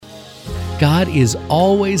God is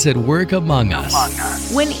always at work among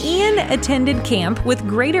us. When Ian attended camp with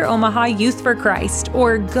Greater Omaha Youth for Christ,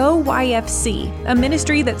 or Go YFC, a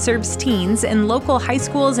ministry that serves teens in local high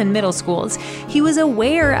schools and middle schools, he was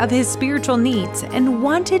aware of his spiritual needs and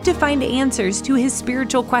wanted to find answers to his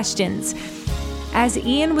spiritual questions. As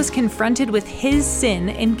Ian was confronted with his sin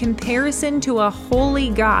in comparison to a holy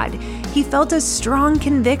God, he felt a strong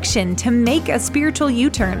conviction to make a spiritual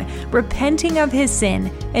U-turn, repenting of his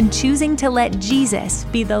sin and choosing to let Jesus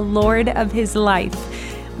be the Lord of his life.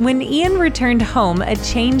 When Ian returned home a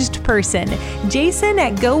changed person, Jason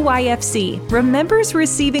at Go YFC remembers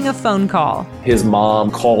receiving a phone call. His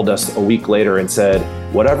mom called us a week later and said,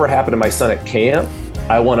 "Whatever happened to my son at camp,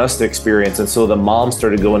 I want us to experience." And so the mom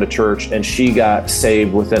started going to church and she got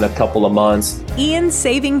saved within a couple of months. Ian's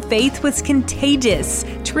saving faith was contagious,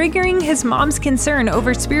 triggering his mom's concern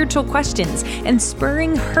over spiritual questions and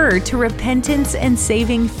spurring her to repentance and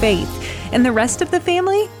saving faith. And the rest of the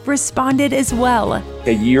family responded as well.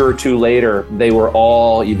 A year or two later, they were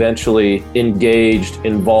all eventually engaged,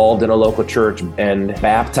 involved in a local church and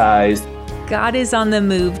baptized. God is on the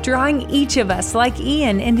move, drawing each of us, like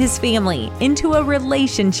Ian and his family, into a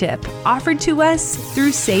relationship offered to us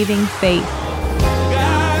through saving faith.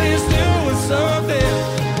 God is doing something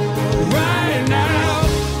right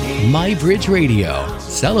now. My Bridge Radio,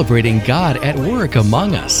 celebrating God at work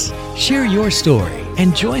among us. Share your story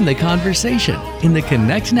and join the conversation in the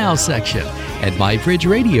Connect Now section at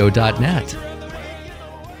mybridgeradio.net.